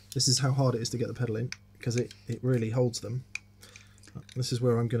 this is how hard it is to get the pedal in, because it really holds them. This is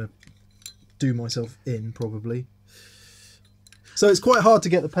where I'm going to do myself in, probably. So it's quite hard to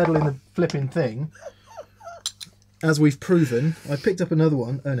get the pedal in the flipping thing, as we've proven. I picked up another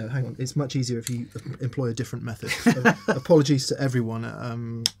one. Oh no, hang on. It's much easier if you employ a different method. Apologies to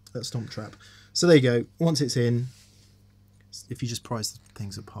everyone at Stomp Trap. So there you go. Once it's in, if you just prise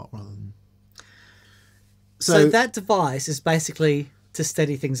things apart rather than... So that device is basically to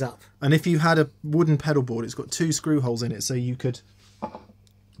steady things up. And if you had a wooden pedal board, it's got 2 screw holes in it, so you could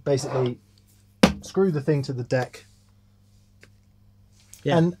basically screw the thing to the deck.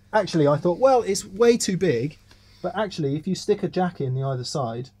 Yeah. And actually I thought, well, it's way too big, but actually if you stick a jack in the either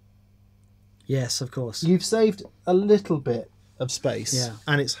side, Yes, of course. you've saved a little bit of space. Yeah.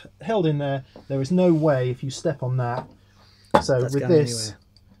 And it's held in there. There is no way if you step on that. So That's with going this, anywhere.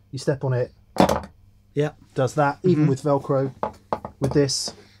 you step on it, Yeah. does that, even with Velcro. With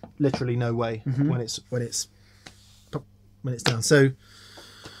this, literally no way when it's down. So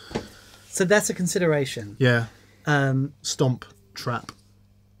that's a consideration. yeah, Um, Stomp Trap,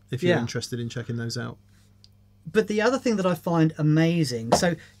 if you're Yeah. interested in checking those out. but the other thing that I find amazing,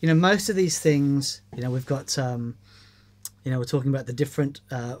 so most of these things, we've got we're talking about the different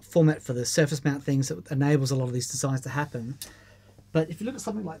format for the surface mount things that enables a lot of these designs to happen. But if you look at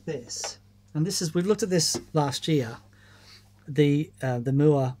something like this, and we've looked at this last year, the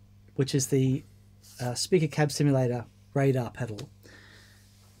Moore, which is the speaker cab simulator radar pedal.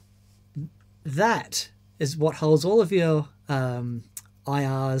 That is what holds all of your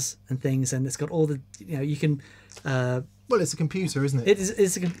IRs and things, and it's got all the you can. Well, it's a computer, isn't it? It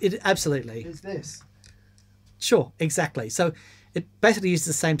is. It absolutely. It's this. Sure, exactly. So it basically uses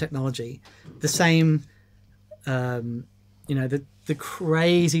the same technology, the same, the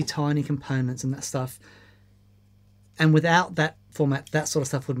crazy tiny components and that stuff. And without that format, that sort of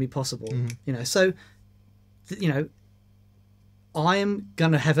stuff wouldn't be possible. So, I am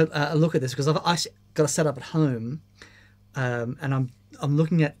going to have a look at this because I've actually got a setup at home, and I'm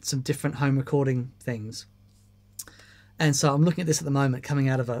looking at some different home recording things. And so I'm looking at this at the moment coming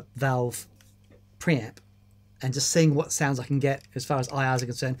out of a Valve preamp and just seeing what sounds I can get as far as IRs are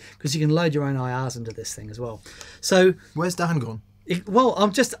concerned, because you can load your own IRs into this thing as well. So Where's Dan gone?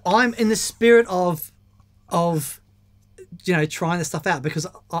 I'm in the spirit of trying this stuff out, because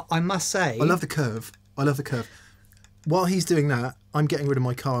I must say I love the curve. While he's doing that, I'm getting rid of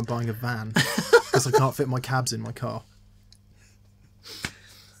my car and buying a van because I can't fit my cabs in my car.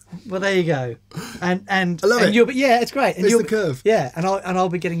 Well, there you go, and I love it. It's great. And It's the curve. Yeah, and I'll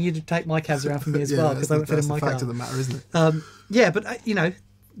be getting you to take my cabs around for me as well, because I don't fit in my car. That's the fact of the matter, isn't it? But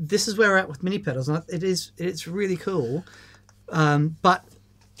this is where we're at with mini pedals, and it's really cool. But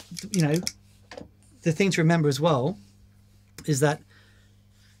the thing to remember as well is that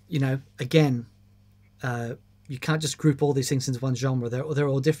again, you can't just group all these things into one genre. They're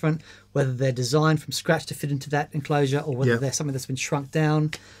all different, whether they're designed from scratch to fit into that enclosure, or whether they're something that's been shrunk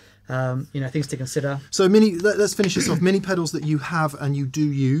down. Things to consider. So let's finish this off. Mini pedals that you have and you do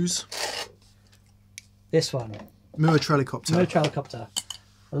use. This one, Moore Trelicopter. Moore Trelicopter.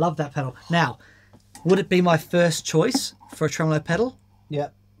 I love that pedal. Now, would it be my first choice for a tremolo pedal? Yeah.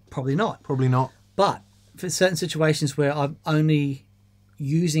 Probably not. Probably not. But for certain situations where I'm only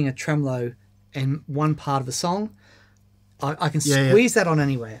using a tremolo in one part of the song, I can squeeze that on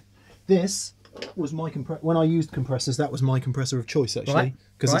anywhere. This was my when I used compressors, that was my compressor of choice, actually,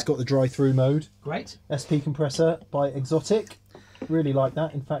 because it's got the dry through mode. Great. SP compressor by Exotic. Really like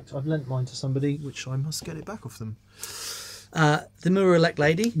that. In fact, I've lent mine to somebody, which I must get it back off them. The Moore Elect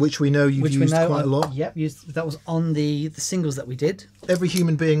Lady, which we know you've used quite a lot. Yep, that was on the singles that we did. Every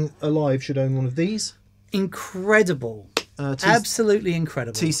human being alive should own one of these. Incredible. Absolutely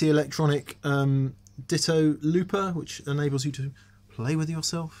incredible. TC Electronic Ditto Looper, which enables you to play with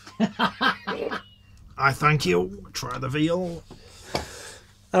yourself. I thank you. Try the veal.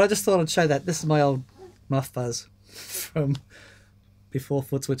 And I just thought I'd show that. This is my old muff fuzz from before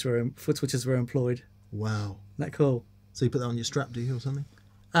foot switches were employed. Wow. Isn't that cool? So you put that on your strap, do you, or something?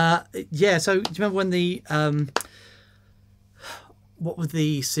 Yeah. So do you remember when the what were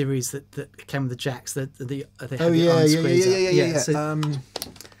the series that came with the jacks? They had the arm squeezer? Yeah. So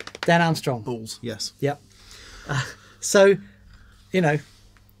Dan Armstrong. Balls, yes. Yep. So,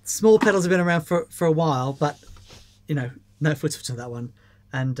 small pedals have been around for a while, but no foot switch on that one,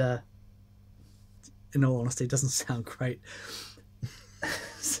 and in all honesty, it doesn't sound great.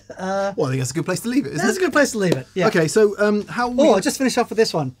 Well, I think that's a good place to leave it, isn't it? That's a good place to leave it. Yeah. Okay, so how? I'll just finish off with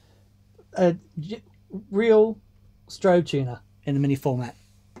this one. Real strobe tuner in the mini format,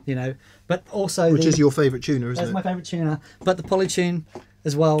 but also which is your favourite tuner, isn't it? That's my favourite tuner, but the Polytune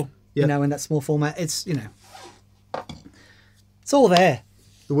as well. Yep. In that small format, it's it's all there.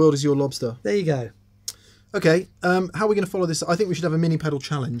 The world is your lobster. There you go. Okay, how are we going to follow this? I think we should have a mini pedal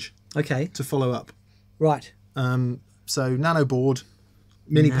challenge. Okay. To follow up. Right. So nano board,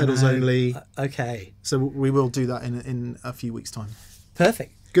 mini pedals only. Okay. So we will do that in a few weeks' time.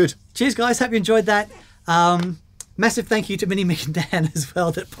 Perfect. Good. Cheers, guys. Hope you enjoyed that. Massive thank you to Mini Mick and Dan as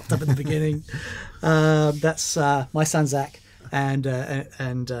well that popped up at the beginning. That's my son Zach. and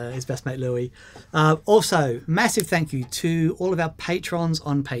his best mate Louis. Also, massive thank you to all of our patrons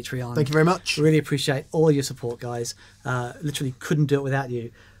on Patreon. Thank you very much. Really appreciate all your support, guys. Literally couldn't do it without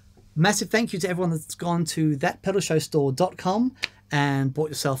you. Massive thank you to everyone that's gone to thatpedalshowstore.com and bought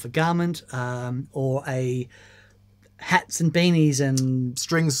yourself a garment or a hats and beanies and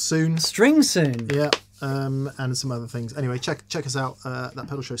strings soon. Yeah. And some other things. Anyway, check us out at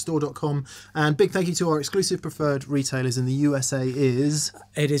thatpedalshowstore.com. And big thank you to our exclusive preferred retailers in the USA It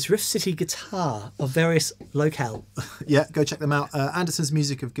is Rift City Guitar of various locale. Yeah, go check them out. Anderson's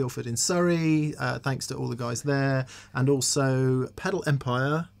Music of Guildford in Surrey. Thanks to all the guys there. And also Pedal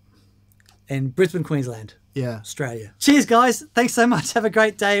Empire in Brisbane, Queensland. Yeah. Australia. Cheers, guys. Thanks so much. Have a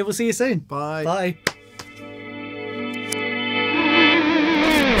great day. We'll see you soon. Bye. Bye.